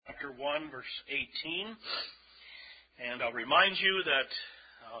chapter 1, verse 18. And I'll remind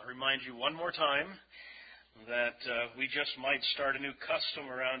you one more time that we just might start a new custom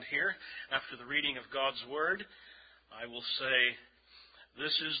around here. After the reading of God's Word, I will say,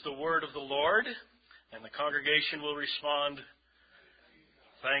 "This is the Word of the Lord," and the congregation will respond,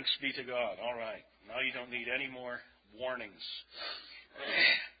 "Thanks be to God." All right. Now you don't need any more warnings.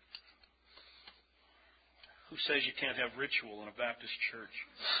 Who says you can't have ritual in a Baptist church?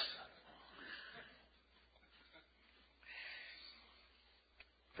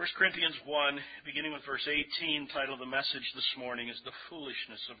 First Corinthians 1, beginning with verse 18, title of the message this morning is "The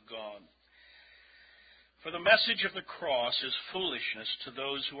Foolishness of God." "For the message of the cross is foolishness to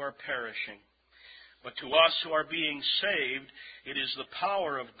those who are perishing, but to us who are being saved, it is the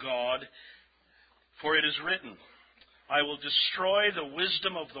power of God. For it is written, 'I will destroy the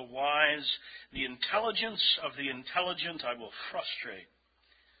wisdom of the wise, the intelligence of the intelligent I will frustrate.'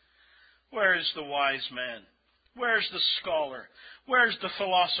 Where is the wise man? Where is the scholar? Where is the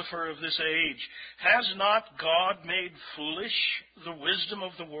philosopher of this age? Has not God made foolish the wisdom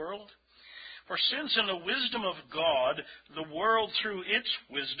of the world? For since in the wisdom of God, the world through its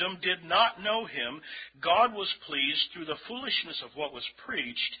wisdom did not know Him, God was pleased through the foolishness of what was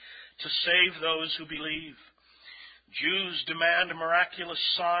preached to save those who believe. Jews demand miraculous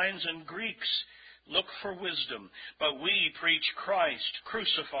signs, and Greeks look for wisdom. But we preach Christ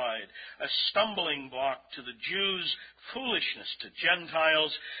crucified, a stumbling block to the Jews, foolishness to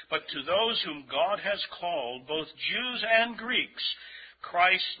Gentiles. But to those whom God has called, both Jews and Greeks,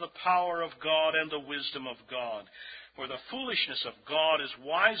 Christ the power of God and the wisdom of God. For the foolishness of God is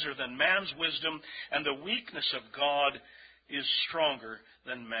wiser than man's wisdom, and the weakness of God is stronger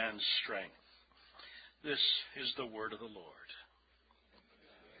than man's strength." This is the word of the Lord.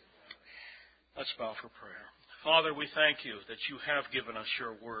 Let's bow for prayer. Father, we thank you that you have given us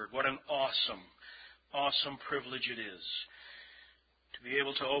your word. What an awesome privilege it is to be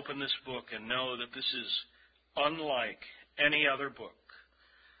able to open this book and know that this is unlike any other book.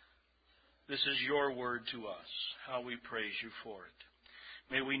 This is your word to us. How we praise you for it.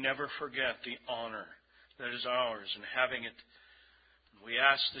 May we never forget the honor that is ours in having it. We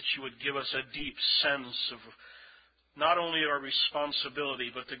ask that you would give us a deep sense of not only our responsibility,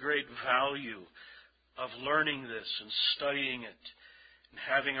 but the great value of learning this and studying it and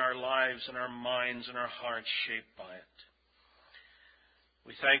having our lives and our minds and our hearts shaped by it.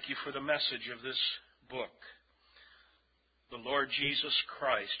 We thank you for the message of this book, the Lord Jesus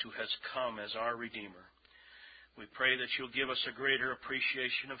Christ, who has come as our Redeemer. We pray that you'll give us a greater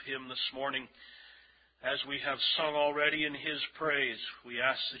appreciation of Him this morning. As we have sung already in His praise, we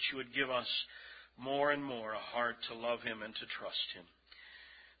ask that you would give us more and more a heart to love Him and to trust Him.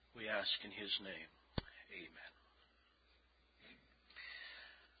 We ask in His name. Amen.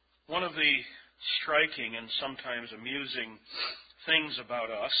 One of the striking and sometimes amusing things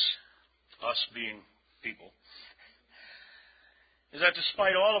about us being people, is that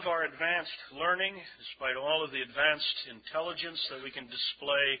despite all of our advanced learning, despite all of the advanced intelligence that we can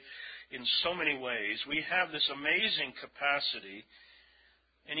display in so many ways, we have this amazing capacity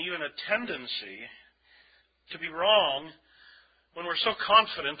and even a tendency to be wrong when we're so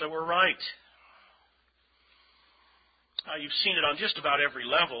confident that we're right. You've seen it on just about every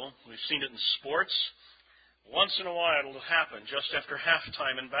level. We've seen it in sports. Once in a while it'll happen. Just after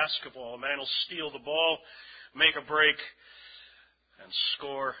halftime in basketball, a man will steal the ball, make a break, and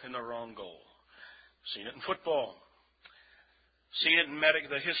score in the wrong goal. Seen it in football. Seen it in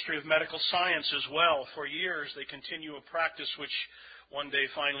the history of medical science as well. For years they continue a practice which one day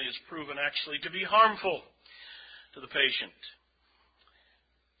finally is proven actually to be harmful to the patient.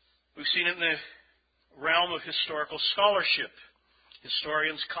 We've seen it in the realm of historical scholarship.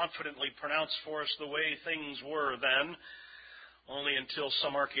 Historians confidently pronounce for us the way things were then, only until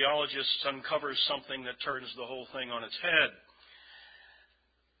some archaeologist uncovers something that turns the whole thing on its head.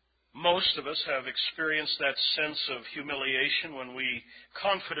 Most of us have experienced that sense of humiliation when we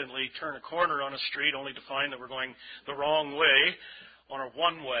confidently turn a corner on a street only to find that we're going the wrong way on a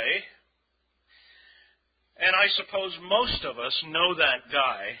one-way. And I suppose most of us know that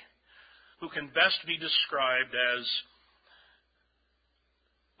guy who can best be described as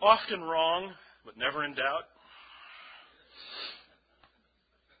often wrong, but never in doubt.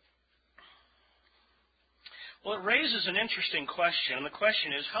 Well, it raises an interesting question, and the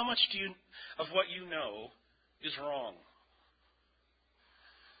question is, how much of what you know is wrong?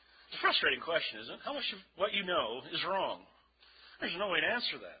 It's a frustrating question, isn't it? How much of what you know is wrong? There's no way to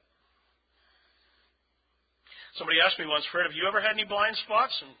answer that. Somebody asked me once, "Fred, have you ever had any blind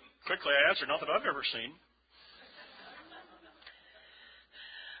spots?" And quickly I answered, "Not that I've ever seen."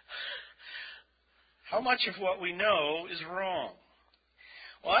 How much of what we know is wrong?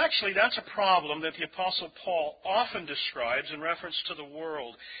 Well, actually, that's a problem that the Apostle Paul often describes in reference to the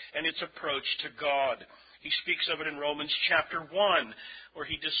world and its approach to God. He speaks of it in Romans chapter 1, where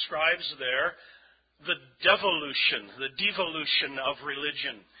he describes there the devolution of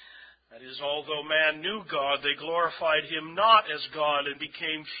religion. That is, although man knew God, they glorified him not as God and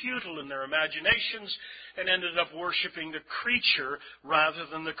became futile in their imaginations and ended up worshiping the creature rather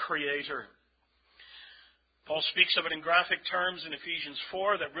than the Creator. Paul speaks of it in graphic terms in Ephesians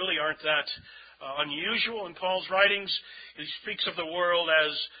 4 that really aren't that unusual in Paul's writings. He speaks of the world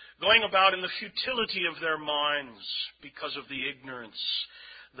as going about in the futility of their minds because of the ignorance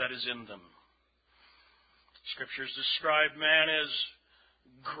that is in them. Scriptures describe man as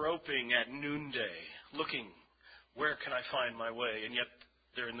groping at noonday, looking, where can I find my way? And yet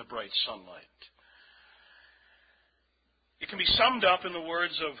they're in the bright sunlight. It can be summed up in the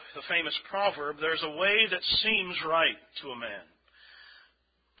words of the famous proverb, there's a way that seems right to a man.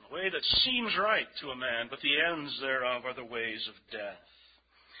 A way that seems right to a man, but the ends thereof are the ways of death.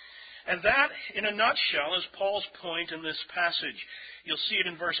 And that, in a nutshell, is Paul's point in this passage. You'll see it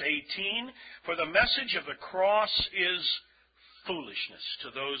in verse 18. For the message of the cross is foolishness to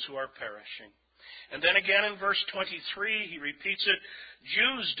those who are perishing. And then again in verse 23, he repeats it.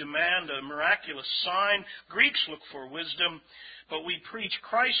 Jews demand a miraculous sign. Greeks look for wisdom. But we preach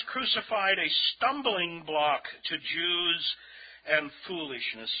Christ crucified, a stumbling block to Jews and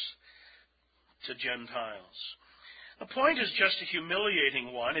foolishness to Gentiles. The point is just a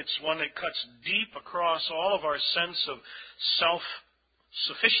humiliating one. It's one that cuts deep across all of our sense of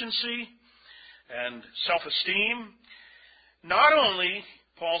self-sufficiency and self-esteem. Not only,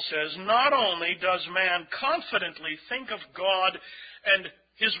 Paul says, not only does man confidently think of God and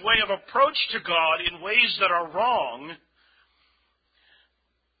his way of approach to God in ways that are wrong,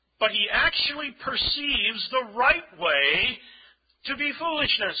 but he actually perceives the right way to be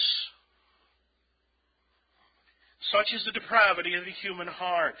foolishness. Such is the depravity of the human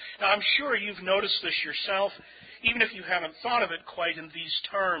heart. Now, I'm sure you've noticed this yourself, even if you haven't thought of it quite in these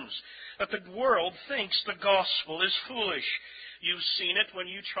terms, that the world thinks the gospel is foolish. You've seen it when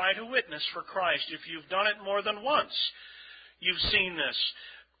you try to witness for Christ. If you've done it more than once, you've seen this.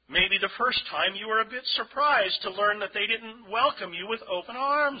 Maybe the first time you were a bit surprised to learn that they didn't welcome you with open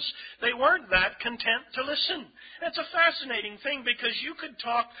arms. They weren't that content to listen. It's a fascinating thing because you could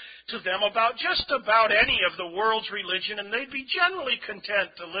talk to them about just about any of the world's religion and they'd be generally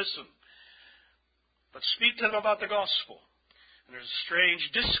content to listen. But speak to them about the gospel, and there's a strange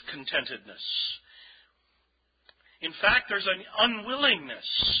discontentedness. In fact, there's an unwillingness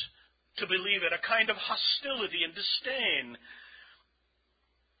to believe it, a kind of hostility and disdain.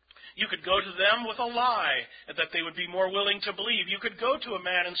 You could go to them with a lie that they would be more willing to believe. You could go to a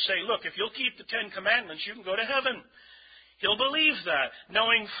man and say, look, if you'll keep the 10 Commandments, you can go to heaven. He'll believe that,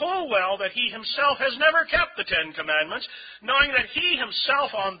 knowing full well that he himself has never kept the 10 Commandments, knowing that he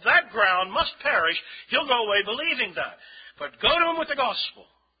himself on that ground must perish, he'll go away believing that. But go to him with the gospel.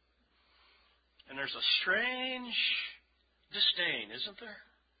 And there's a strange disdain, isn't there?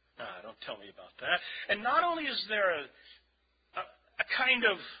 Don't tell me about that. And not only is there a kind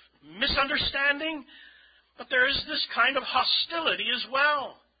of misunderstanding, but there is this kind of hostility as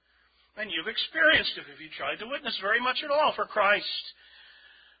well. And you've experienced it if you tried to witness very much at all for Christ.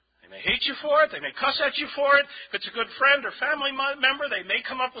 They may hate you for it. They may cuss at you for it. If it's a good friend or family member, they may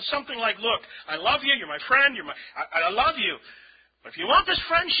come up with something like, look, I love you. You're my friend. I love you. But if you want this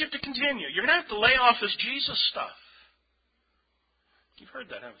friendship to continue, you're going to have to lay off this Jesus stuff. You've heard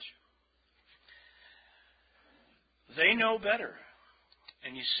that, haven't you? They know better.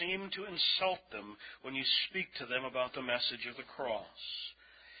 And you seem to insult them when you speak to them about the message of the cross.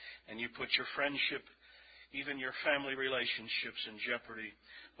 And you put your friendship, even your family relationships, in jeopardy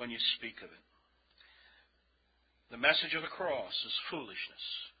when you speak of it. The message of the cross is foolishness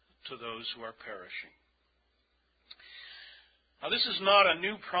to those who are perishing. Now, this is not a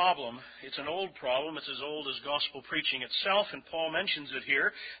new problem. It's an old problem. It's as old as gospel preaching itself, and Paul mentions it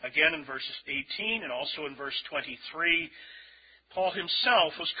here, again in verses 18 and also in verse 23. Paul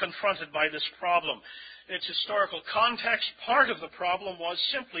himself was confronted by this problem. In its historical context, part of the problem was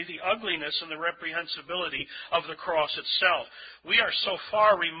simply the ugliness and the reprehensibility of the cross itself. We are so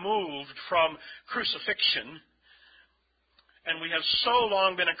far removed from crucifixion, and we have so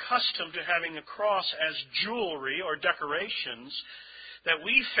long been accustomed to having the cross as jewelry or decorations that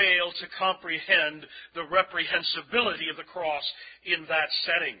we fail to comprehend the reprehensibility of the cross in that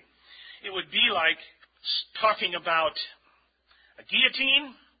setting. It would be like talking about a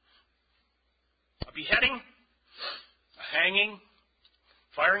guillotine, a beheading, a hanging,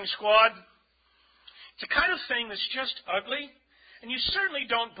 firing squad. It's the kind of thing that's just ugly. And you certainly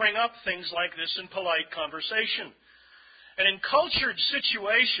don't bring up things like this in polite conversation. And in cultured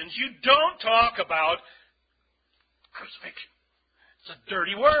situations, you don't talk about crucifixion. It's a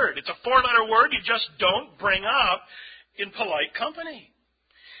dirty word. It's a four-letter word you just don't bring up in polite company.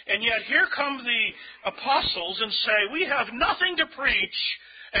 And yet here come the apostles and say, we have nothing to preach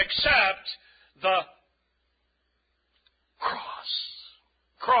except the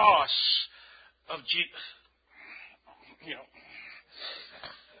cross of Jesus.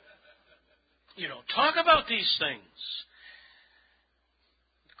 You don't talk about these things.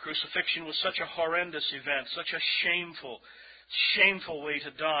 The crucifixion was such a horrendous event, such a shameful way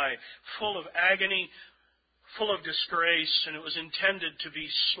to die, full of agony, full of disgrace, and it was intended to be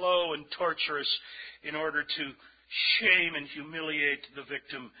slow and torturous in order to shame and humiliate the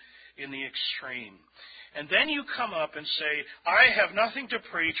victim in the extreme. And then you come up and say, I have nothing to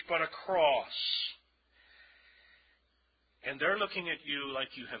preach but a cross. And they're looking at you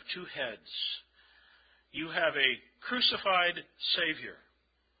like you have two heads. You have a crucified Savior.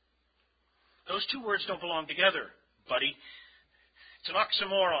 Those two words don't belong together, buddy. It's an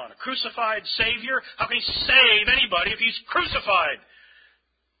oxymoron. A crucified Savior? How can He save anybody if He's crucified?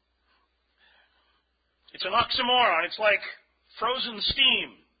 It's an oxymoron. It's like frozen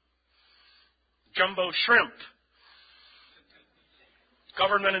steam, jumbo shrimp,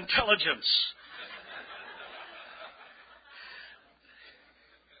 government intelligence.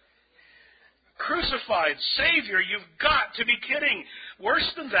 Crucified Savior, you've got to be kidding. Worse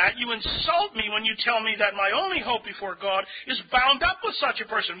than that, you insult me when you tell me that my only hope before God is bound up with such a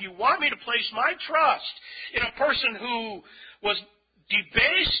person. You want me to place my trust in a person who was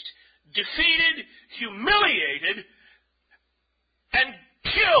debased, defeated, humiliated, and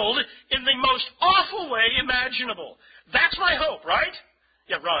killed in the most awful way imaginable. That's my hope, right?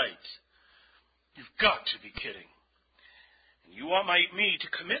 Yeah, right. You've got to be kidding. You want me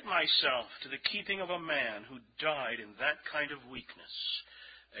to commit myself to the keeping of a man who died in that kind of weakness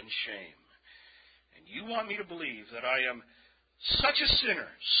and shame. And you want me to believe that I am such a sinner,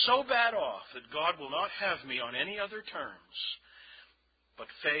 so bad off, that God will not have me on any other terms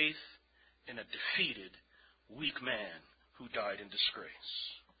but faith in a defeated, weak man who died in disgrace.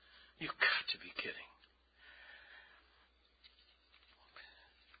 You've got to be kidding.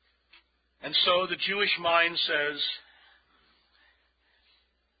 And so the Jewish mind says,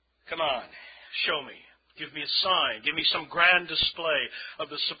 come on, show me. Give me a sign. Give me some grand display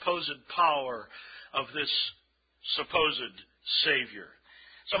of the supposed power of this supposed Savior.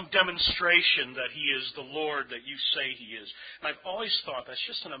 Some demonstration that He is the Lord that you say He is. And I've always thought that's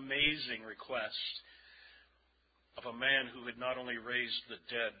just an amazing request of a man who had not only raised the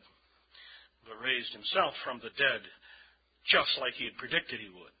dead, but raised Himself from the dead, just like He had predicted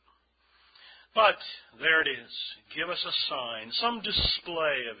He would. But there it is. Give us a sign, some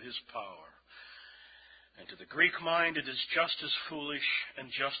display of His power. And to the Greek mind, it is just as foolish and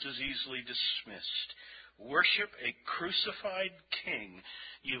just as easily dismissed. Worship a crucified king.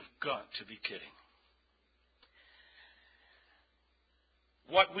 You've got to be kidding.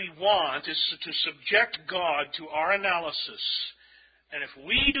 What we want is to subject God to our analysis. And if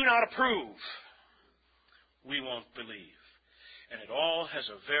we do not approve, we won't believe. And it all has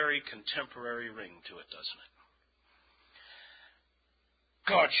a very contemporary ring to it, doesn't it?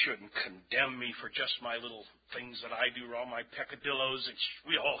 God shouldn't condemn me for just my little things that I do wrong, my peccadillos.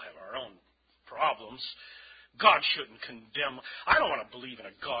 We all have our own problems. God shouldn't condemn. I don't want to believe in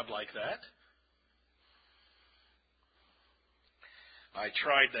a God like that. I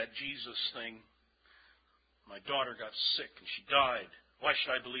tried that Jesus thing. My daughter got sick and she died. Why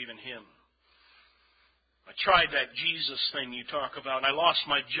should I believe in Him? I tried that Jesus thing you talk about, and I lost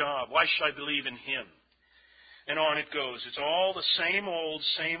my job. Why should I believe in Him? And on it goes. It's all the same old,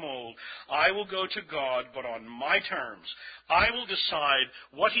 same old. I will go to God, but on my terms. I will decide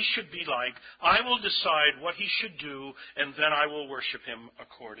what He should be like. I will decide what He should do, and then I will worship Him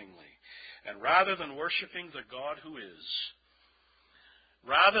accordingly. And rather than worshiping the God who is,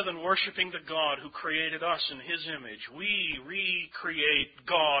 rather than worshiping the God who created us in His image, we recreate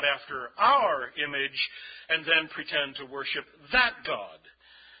God after our image and then pretend to worship that God.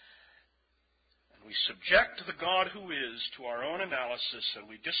 And we subject the God who is to our own analysis and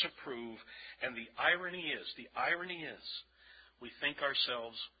we disapprove. And the irony is, we think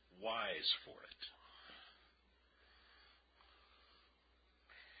ourselves wise for it.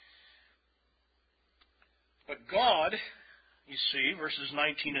 But God, you see, verses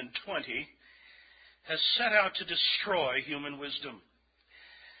 19 and 20, has set out to destroy human wisdom.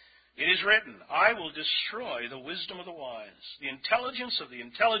 It is written, I will destroy the wisdom of the wise. The intelligence of the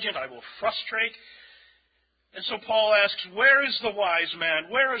intelligent I will frustrate. And so Paul asks, where is the wise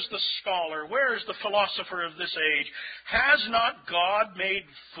man? Where is the scholar? Where is the philosopher of this age? Has not God made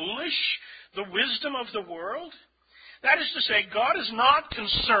foolish the wisdom of the world? That is to say, God is not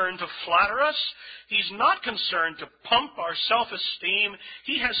concerned to flatter us. He's not concerned to pump our self-esteem.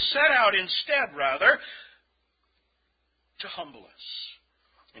 He has set out instead, rather, to humble us.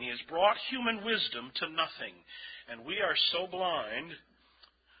 And He has brought human wisdom to nothing. And we are so blind,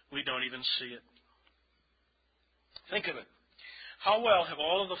 we don't even see it. Think of it. How well have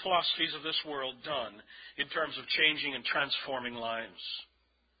all of the philosophies of this world done in terms of changing and transforming lives?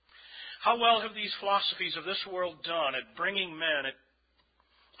 How well have these philosophies of this world done at bringing men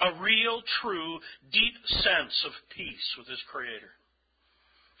a real, true, deep sense of peace with his Creator?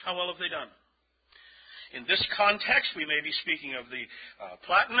 How well have they done? In this context, we may be speaking of the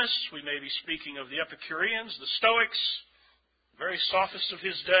Platonists, we may be speaking of the Epicureans, the Stoics, the very sophists of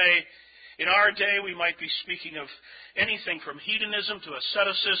his day. In our day, we might be speaking of anything from hedonism to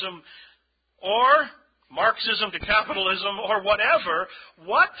asceticism, or Marxism to capitalism, or whatever.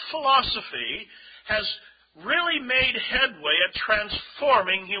 What philosophy has really made headway at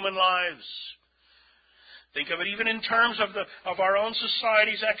transforming human lives? Think of it even in terms of our own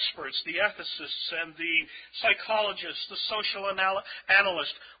society's experts, the ethicists and the psychologists, the social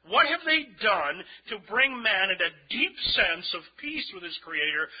analysts. What have they done to bring man into a deep sense of peace with his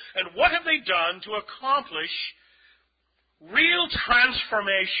Creator? And what have they done to accomplish real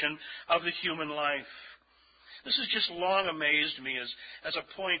transformation of the human life? This has just long amazed me as a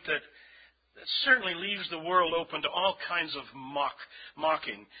point that certainly leaves the world open to all kinds of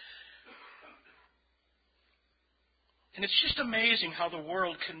mocking. And it's just amazing how the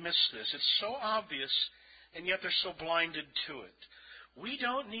world can miss this. It's so obvious, and yet they're so blinded to it. We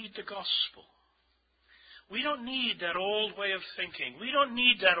don't need the gospel. We don't need that old way of thinking. We don't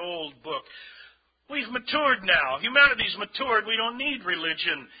need that old book. We've matured now. Humanity's matured. We don't need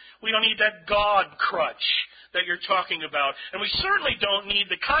religion. We don't need that God crutch that you're talking about. And we certainly don't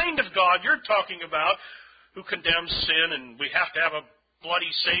need the kind of God you're talking about who condemns sin, and we have to have a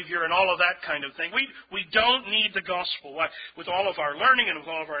bloody Savior and all of that kind of thing. We don't need the gospel. With all of our learning and with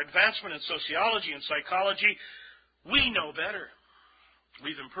all of our advancement in sociology and psychology, we know better.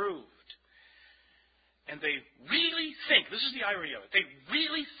 We've improved. And they really think, this is the irony of it, they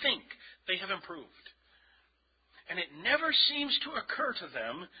really think they have improved. And it never seems to occur to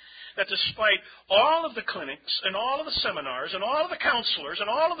them that despite all of the clinics and all of the seminars and all of the counselors and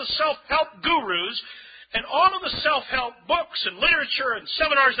all of the self-help gurus and all of the self-help books and literature and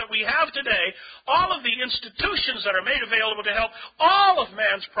seminars that we have today, all of the institutions that are made available to help all of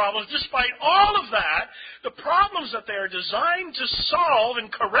man's problems, despite all of that, the problems that they are designed to solve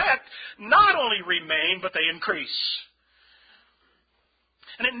and correct not only remain, but they increase.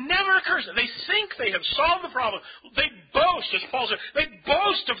 And it never occurs to them. They think they have solved the problem. They boast, as Paul said, they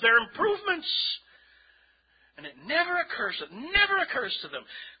boast of their improvements. And it never occurs to them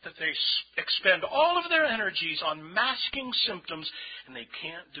that they expend all of their energies on masking symptoms, and they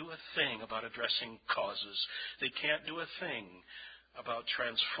can't do a thing about addressing causes. They can't do a thing about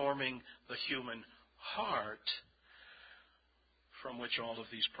transforming the human heart from which all of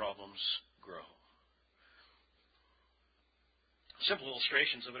these problems grow. Simple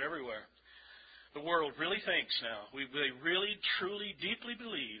illustrations of it everywhere. The world really thinks now, they really, truly, deeply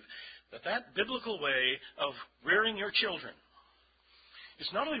believe that biblical way of rearing your children is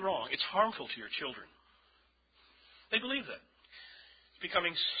not only wrong, it's harmful to your children. They believe that. It's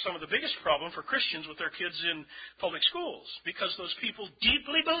becoming some of the biggest problem for Christians with their kids in public schools, because those people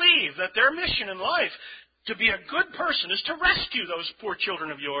deeply believe that their mission in life to be a good person is to rescue those poor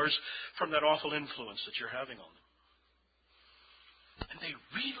children of yours from that awful influence that you're having on them. And they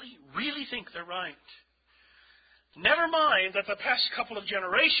really, really think they're right. Never mind that the past couple of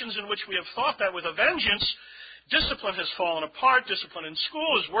generations in which we have thought that with a vengeance, discipline has fallen apart, discipline in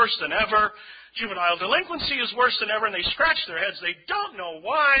school is worse than ever, juvenile delinquency is worse than ever, and they scratch their heads. They don't know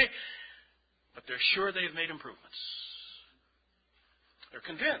why, but they're sure they've made improvements. They're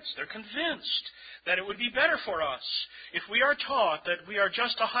convinced that it would be better for us if we are taught that we are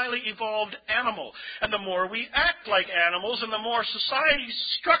just a highly evolved animal. And the more we act like animals and the more society's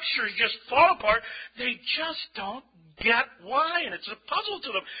structures just fall apart, they just don't get why. And it's a puzzle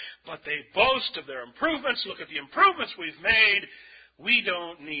to them. But they boast of their improvements. Look at the improvements we've made. We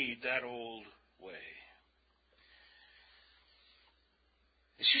don't need that old way.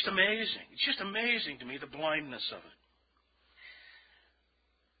 It's just amazing. It's just amazing to me, the blindness of it.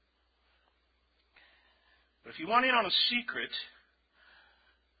 But if you want in on a secret,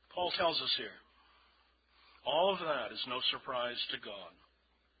 Paul tells us here, all of that is no surprise to God.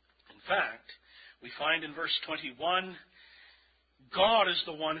 In fact, We find in verse 21, God is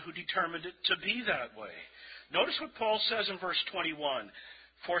the one who determined it to be that way. Notice what Paul says in verse 21.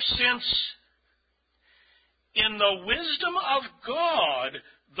 For since in the wisdom of God,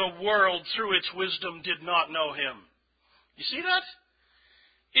 the world through its wisdom did not know him. You see that?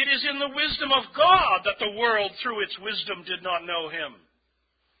 It is in the wisdom of God that the world through its wisdom did not know him.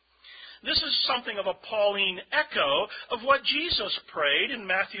 This is something of a Pauline echo of what Jesus prayed in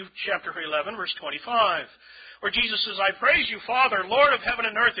Matthew chapter 11, verse 25, where Jesus says, I praise you, Father, Lord of heaven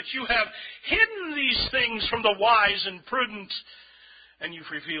and earth, that you have hidden these things from the wise and prudent, and you've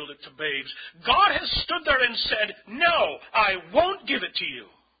revealed it to babes. God has stood there and said, no, I won't give it to you.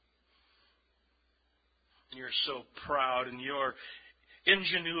 You're so proud, and your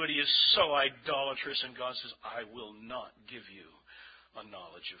ingenuity is so idolatrous, and God says, I will not give you a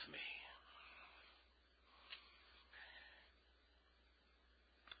knowledge of me.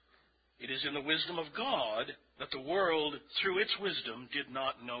 It is in the wisdom of God that the world, through its wisdom, did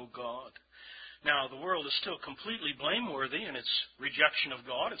not know God. Now, the world is still completely blameworthy in its rejection of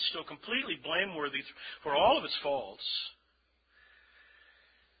God. It's still completely blameworthy for all of its faults.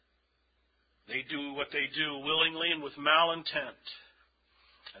 They do what they do willingly and with malintent,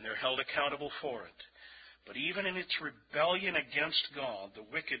 and they're held accountable for it. But even in its rebellion against God, the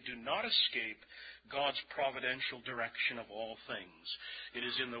wicked do not escape God's providential direction of all things. It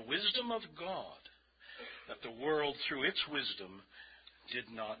is in the wisdom of God that the world, through its wisdom, did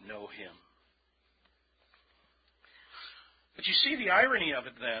not know him. But you see the irony of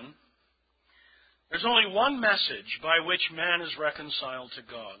it then. There's only one message by which man is reconciled to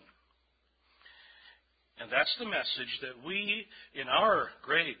God. And that's the message that we, in our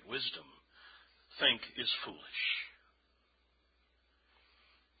great wisdom, think is foolish.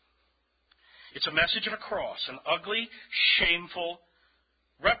 It's a message of a cross, an ugly, shameful,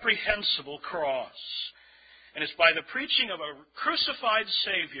 reprehensible cross. And it's by the preaching of a crucified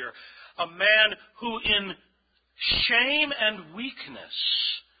Savior, a man who in shame and weakness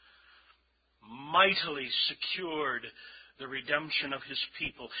mightily secured the redemption of his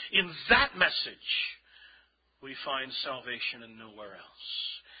people. In that message, we find salvation and nowhere else.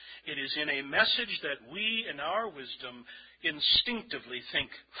 It is in a message that we, in our wisdom, instinctively think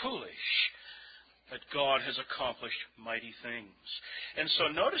foolish, that God has accomplished mighty things. And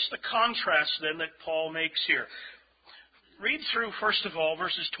so notice the contrast then that Paul makes here. Read through, first of all,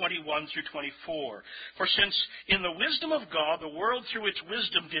 verses 21 through 24. For since in the wisdom of God, the world through its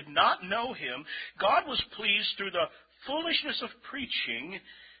wisdom did not know him, God was pleased through the foolishness of preaching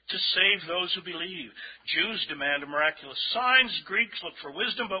to save those who believe. Jews demand miraculous signs, Greeks look for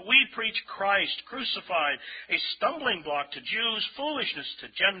wisdom, but we preach Christ crucified, a stumbling block to Jews, foolishness to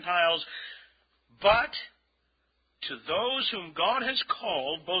Gentiles. But to those whom God has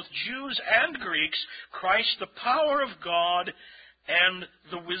called, both Jews and Greeks, Christ the power of God and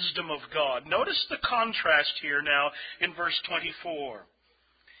the wisdom of God. Notice the contrast here now in verse 24.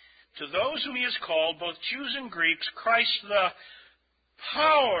 To those whom he has called, both Jews and Greeks, Christ the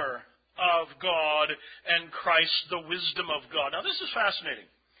power of God and Christ the wisdom of God. Now this is fascinating.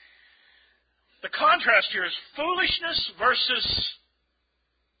 The contrast here is foolishness versus...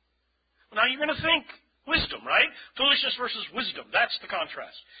 Now you're going to think wisdom, right? Foolishness versus wisdom. That's the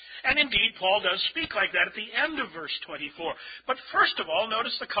contrast. And indeed, Paul does speak like that at the end of verse 24. But first of all,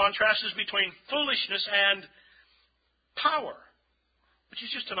 notice the contrast is between foolishness and power, which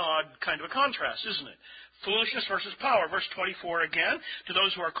is just an odd kind of a contrast, isn't it? Foolishness versus power. Verse 24 again. To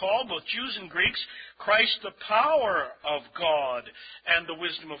those who are called, both Jews and Greeks, Christ the power of God and the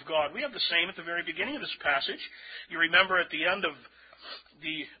wisdom of God. We have the same at the very beginning of this passage. You remember at the end of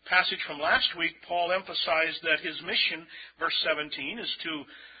the passage from last week, Paul emphasized that his mission, verse 17, is to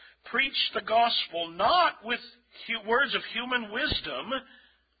preach the gospel not with words of human wisdom.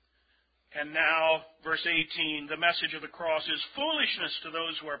 And now, verse 18, the message of the cross is foolishness to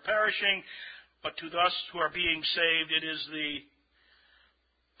those who are perishing, but to us who are being saved, it is the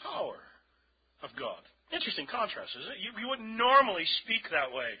power of God. Interesting contrast, isn't it? You wouldn't normally speak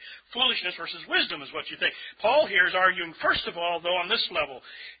that way. Foolishness versus wisdom is what you think. Paul here is arguing, first of all, though on this level,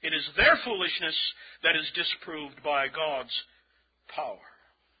 it is their foolishness that is disproved by God's power.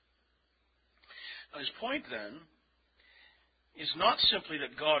 Now, his point, then, is not simply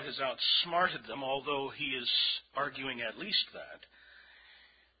that God has outsmarted them, although he is arguing at least that.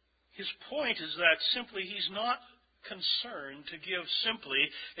 His point is that simply he's not concerned to give simply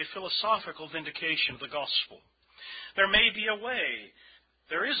a philosophical vindication of the gospel. There may be a way,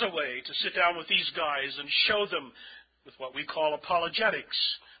 there is a way to sit down with these guys and show them with what we call apologetics,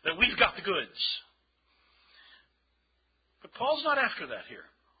 that we've got the goods. But Paul's not after that here.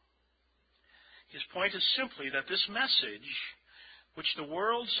 His point is simply that this message, which the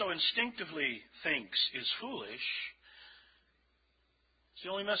world so instinctively thinks is foolish, is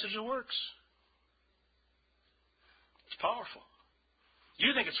the only message that works. It's powerful.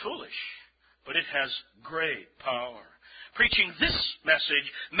 You think it's foolish, but it has great power. Preaching this message,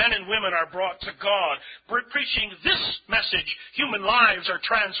 men and women are brought to God. Preaching this message, human lives are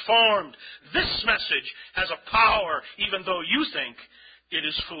transformed. This message has a power, even though you think it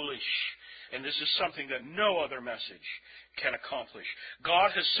is foolish. And this is something that no other message can accomplish.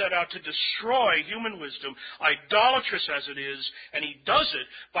 God has set out to destroy human wisdom, idolatrous as it is, and He does it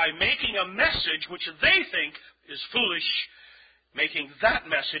by making a message which they think is foolish, making that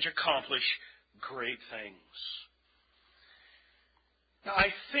message accomplish great things. Now,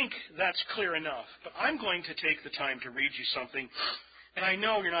 I think that's clear enough, but I'm going to take the time to read you something, and I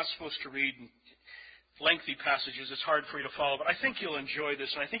know you're not supposed to read lengthy passages. It's hard for you to follow, but I think you'll enjoy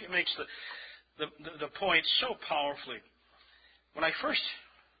this, and I think it makes the point so powerfully. When I first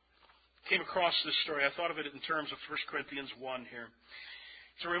came across this story, I thought of it in terms of 1 Corinthians 1 here.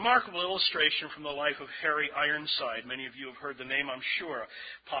 It's a remarkable illustration from the life of Harry Ironside. Many of you have heard the name, I'm sure, a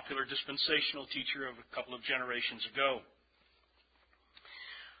popular dispensational teacher of a couple of generations ago.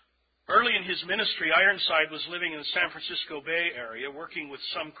 Early in his ministry, Ironside was living in the San Francisco Bay Area, working with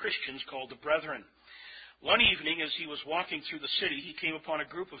some Christians called the Brethren. One evening, as he was walking through the city, he came upon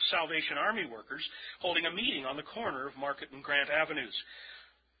a group of Salvation Army workers holding a meeting on the corner of Market and Grant Avenues.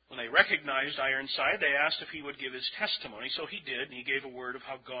 When they recognized Ironside, they asked if he would give his testimony, so he did, and he gave a word of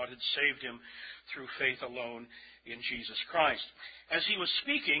how God had saved him through faith alone in Jesus Christ. As he was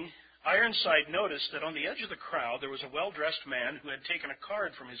speaking, Ironside noticed that on the edge of the crowd there was a well-dressed man who had taken a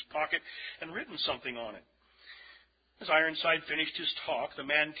card from his pocket and written something on it. As Ironside finished his talk, the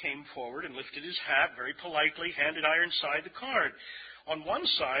man came forward and lifted his hat, very politely handed Ironside the card. On one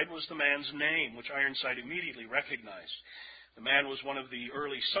side was the man's name, which Ironside immediately recognized. The man was one of the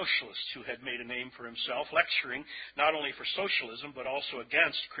early socialists who had made a name for himself, lecturing not only for socialism but also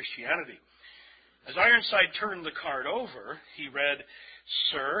against Christianity. As Ironside turned the card over, he read,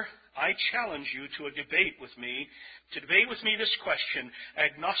 "Sir, I challenge you to debate with me this question,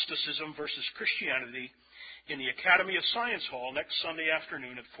 agnosticism versus Christianity, in the Academy of Science Hall next Sunday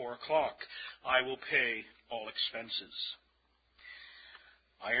afternoon at 4 o'clock. I will pay all expenses."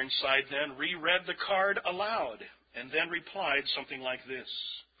 Ironside then reread the card aloud and then replied something like this: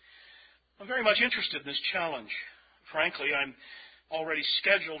 "I'm very much interested in this challenge. Frankly, I'm already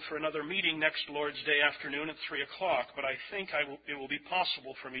scheduled for another meeting next Lord's Day afternoon at 3 o'clock, but I think it will be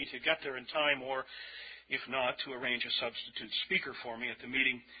possible for me to get there in time, or, if not, to arrange a substitute speaker for me at the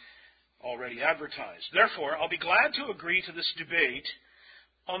meeting already advertised. Therefore, I'll be glad to agree to this debate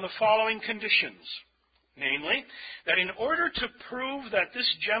on the following conditions. Namely, that in order to prove that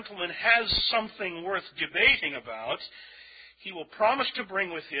this gentleman has something worth debating about, he will promise to bring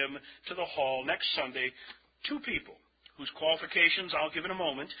with him to the hall next Sunday 2 people, whose qualifications I'll give in a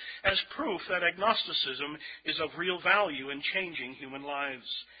moment, as proof that agnosticism is of real value in changing human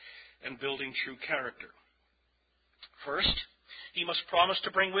lives and building true character. First, he must promise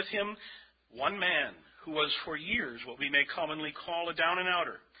to bring with him one man who was for years what we may commonly call a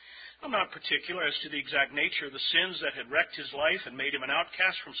down-and-outer. I'm not particular as to the exact nature of the sins that had wrecked his life and made him an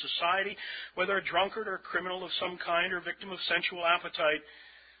outcast from society, whether a drunkard or a criminal of some kind or victim of sensual appetite,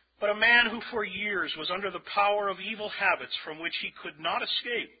 but a man who for years was under the power of evil habits from which he could not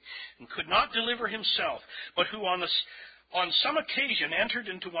escape and could not deliver himself, but who on some occasion entered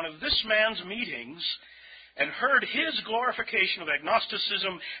into one of this man's meetings and heard his glorification of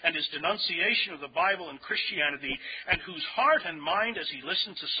agnosticism and his denunciation of the Bible and Christianity, and whose heart and mind as he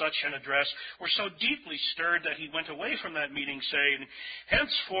listened to such an address were so deeply stirred that he went away from that meeting saying,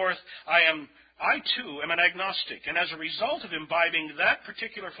 "Henceforth I too am an agnostic, and as a result of imbibing that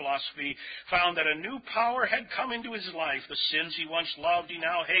particular philosophy, found that a new power had come into his life. The sins he once loved he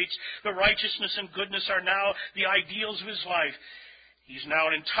now hates. The righteousness and goodness are now the ideals of his life. He's now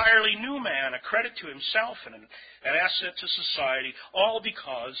an entirely new man, a credit to himself and an asset to society, all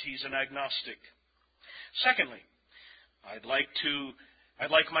because he's an agnostic. Secondly, I'd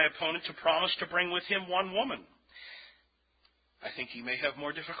like my opponent to promise to bring with him one woman. I think he may have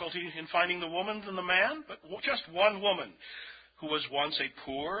more difficulty in finding the woman than the man, but just one woman who was once a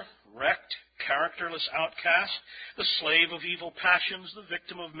poor, wrecked, characterless outcast, the slave of evil passions, the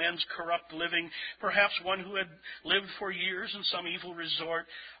victim of men's corrupt living, perhaps one who had lived for years in some evil resort.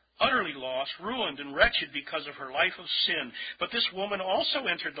 utterly lost, ruined, and wretched because of her life of sin. But this woman also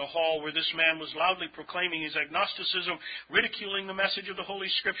entered the hall where this man was loudly proclaiming his agnosticism, ridiculing the message of the Holy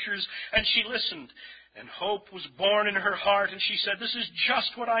Scriptures, and she listened. And hope was born in her heart, and she said, "This is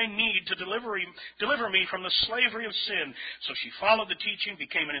just what I need to deliver me from the slavery of sin." So she followed the teaching,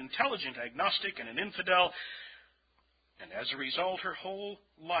 became an intelligent agnostic and an infidel, and as a result, her whole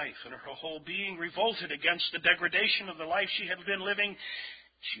life and her whole being revolted against the degradation of the life she had been living.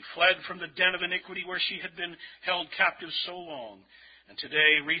 She fled from the den of iniquity where she had been held captive so long, and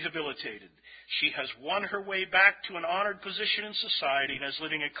today, rehabilitated, she has won her way back to an honored position in society and is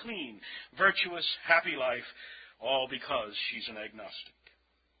living a clean, virtuous, happy life, all because she's an agnostic.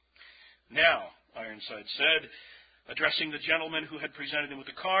 "Now," Ironside said, addressing the gentleman who had presented him with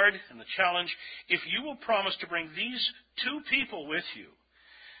the card and the challenge, "if you will promise to bring these two people with you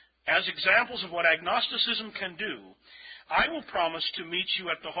as examples of what agnosticism can do, I will promise to meet you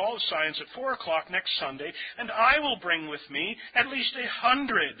at the Hall of Science at 4 o'clock next Sunday, and I will bring with me at least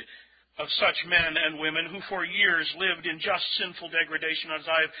 100 of such men and women who for years lived in just sinful degradation as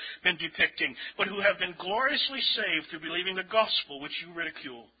I have been depicting, but who have been gloriously saved through believing the gospel which you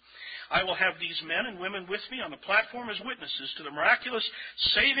ridicule. I will have these men and women with me on the platform as witnesses to the miraculous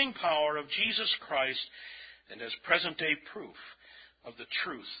saving power of Jesus Christ and as present-day proof of the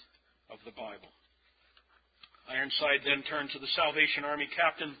truth of the Bible." Ironside then turned to the Salvation Army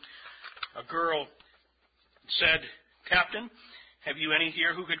captain, a girl, and said, "Captain, have you any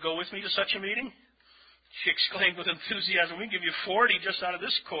here who could go with me to such a meeting?" She exclaimed with enthusiasm, "We can give you 40 just out of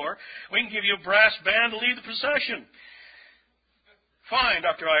this corps. We can give you a brass band to lead the procession." "Fine,"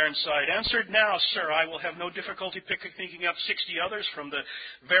 Dr. Ironside answered. "Now, sir, I will have no difficulty picking up 60 others from the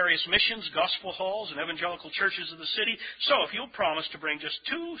various missions, gospel halls, and evangelical churches of the city. So if you'll promise to bring just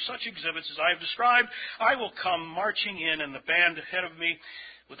 2 such exhibits as I have described, I will come marching in and the band ahead of me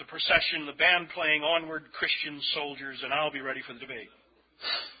with the procession, the band playing Onward, Christian Soldiers, and I'll be ready for the debate."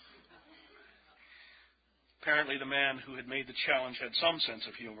 Apparently the man who had made the challenge had some sense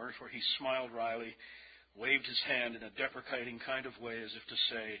of humor, for he smiled wryly, waved his hand in a deprecating kind of way as if to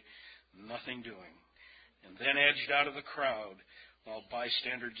say, "Nothing doing," and then edged out of the crowd while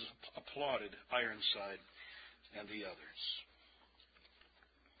bystanders applauded Ironside and the others.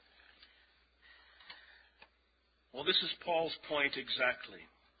 Well, this is Paul's point exactly.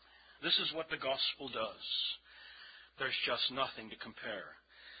 This is what the gospel does. There's just nothing to compare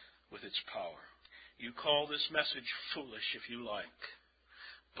with its power. You call this message foolish if you like,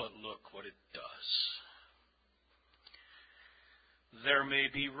 but look what it does. There may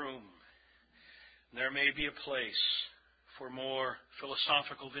be room, there may be a place for more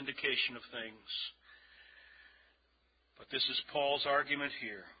philosophical vindication of things. But this is Paul's argument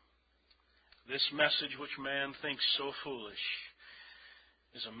here. This message which man thinks so foolish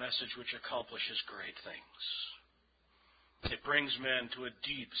is a message which accomplishes great things. It brings men to a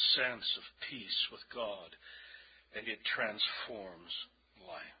deep sense of peace with God, and it transforms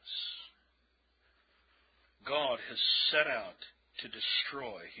lives. God has set out to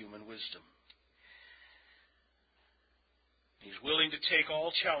destroy human wisdom. He's willing to take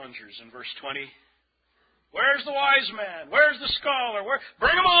all challengers in verse 20. Where's the wise man? Where's the scholar?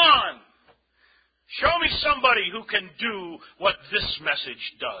 Bring them on! Show me somebody who can do what this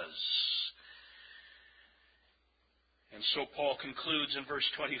message does. And so Paul concludes in verse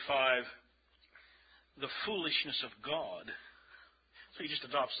 25, the foolishness of God. So he just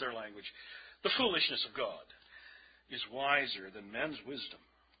adopts their language. The foolishness of God is wiser than man's wisdom.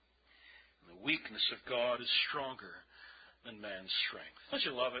 And the weakness of God is stronger than man's strength. Don't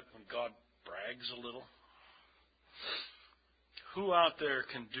you love it when God brags a little? Who out there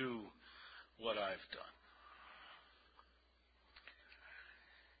can do what I've done?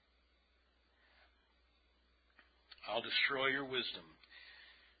 I'll destroy your wisdom,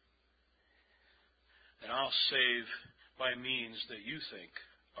 and I'll save by means that you think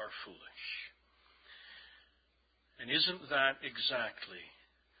are foolish. And isn't that exactly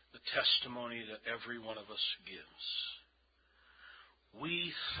the testimony that every one of us gives?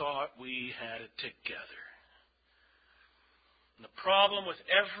 We thought we had it together. And the problem with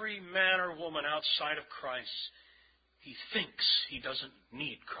every man or woman outside of Christ, he thinks he doesn't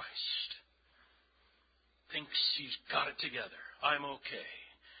need Christ. Thinks he's got it together. I'm okay.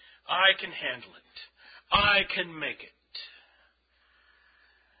 I can handle it. I can make it.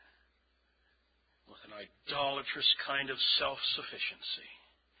 With an idolatrous kind of self-sufficiency.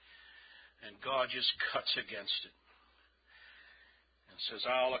 And God just cuts against it. And says,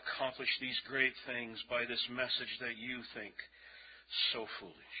 I'll accomplish these great things by this message that you think so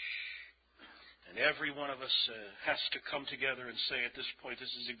foolish. And every one of us has to come together and say at this point,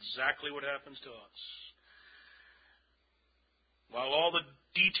 this is exactly what happens to us. While all the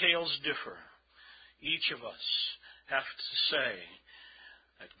details differ, each of us have to say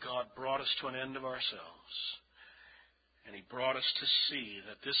that God brought us to an end of ourselves. And He brought us to see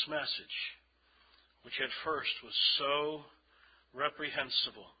that this message, which at first was so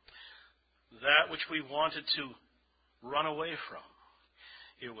reprehensible, that which we wanted to run away from,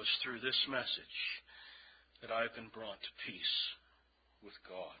 it was through this message that I've been brought to peace with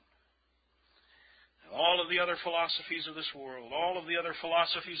God. And all of the other philosophies of this world, all of the other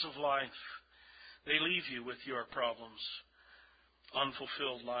philosophies of life, they leave you with your problems,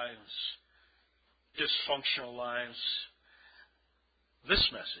 unfulfilled lives, dysfunctional lives. This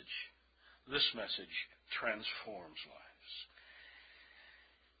message transforms lives.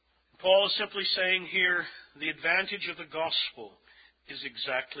 Paul is simply saying here, the advantage of the gospel is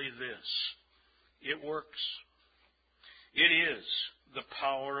exactly this. It works. It is the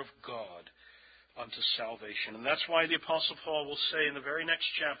power of God unto salvation. And that's why the Apostle Paul will say in the very next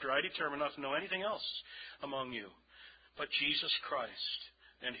chapter, I determine not to know anything else among you but Jesus Christ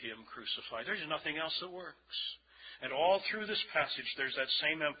and Him crucified. There's nothing else that works. And all through this passage, there's that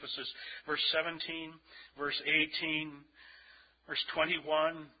same emphasis. Verse 17, verse 18, verse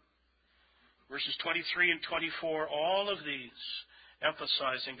 21, verses 23 and 24, all of these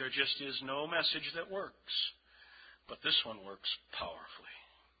emphasizing there just is no message that works. But this one works powerfully.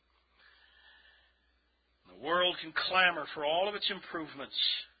 The world can clamor for all of its improvements.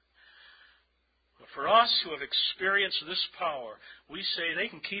 But for us who have experienced this power, we say they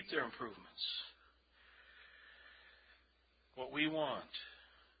can keep their improvements. What we want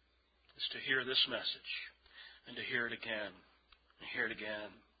is to hear this message and to hear it again, and hear it again,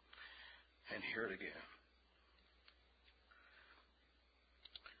 and hear it again.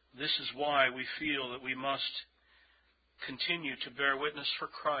 This is why we feel that we must continue to bear witness for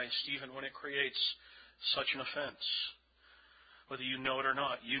Christ even when it creates such an offense. Whether you know it or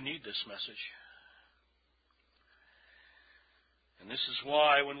not, you need this message. And this is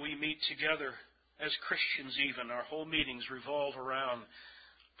why when we meet together as Christians even, our whole meetings revolve around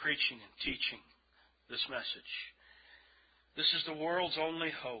preaching and teaching this message. This is the world's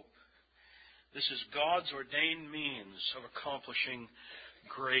only hope. This is God's ordained means of accomplishing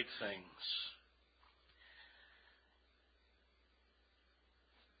great things.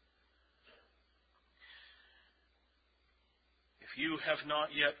 If you have not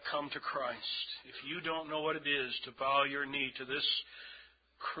yet come to Christ, if you don't know what it is to bow your knee to this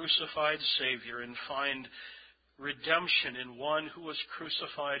crucified Savior and find redemption in one who was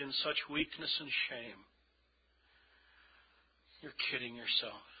crucified in such weakness and shame, you're kidding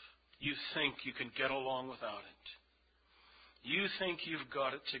yourself. You think you can get along without it. You think you've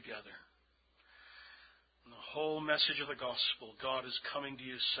got it together. And the whole message of the gospel, God is coming to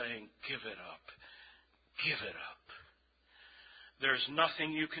you saying, give it up. Give it up. There's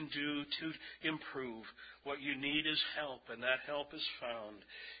nothing you can do to improve. What you need is help, and that help is found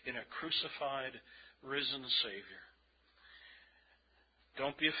in a crucified, risen Savior.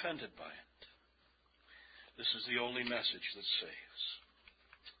 Don't be offended by it. This is the only message that saves.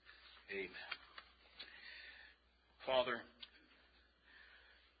 Amen. Father,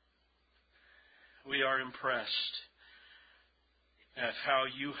 we are impressed at how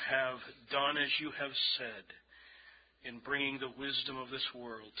you have done as you have said in bringing the wisdom of this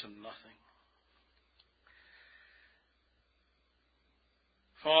world to nothing.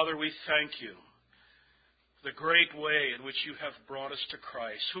 Father, we thank you for the great way in which you have brought us to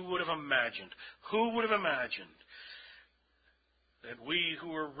Christ. Who would have imagined that we who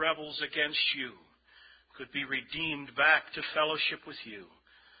were rebels against you could be redeemed back to fellowship with you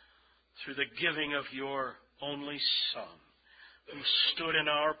through the giving of your only Son, who stood in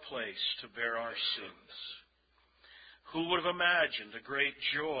our place to bear our sins? Who would have imagined the great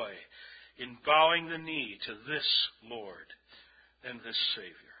joy in bowing the knee to this Lord and this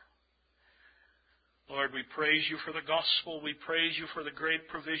Savior? Lord, we praise you for the gospel. We praise you for the great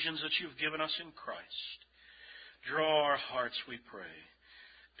provisions that you've given us in Christ. Draw our hearts, we pray,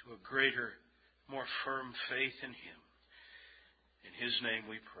 to a greater, more firm faith in Him. In His name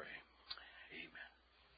we pray.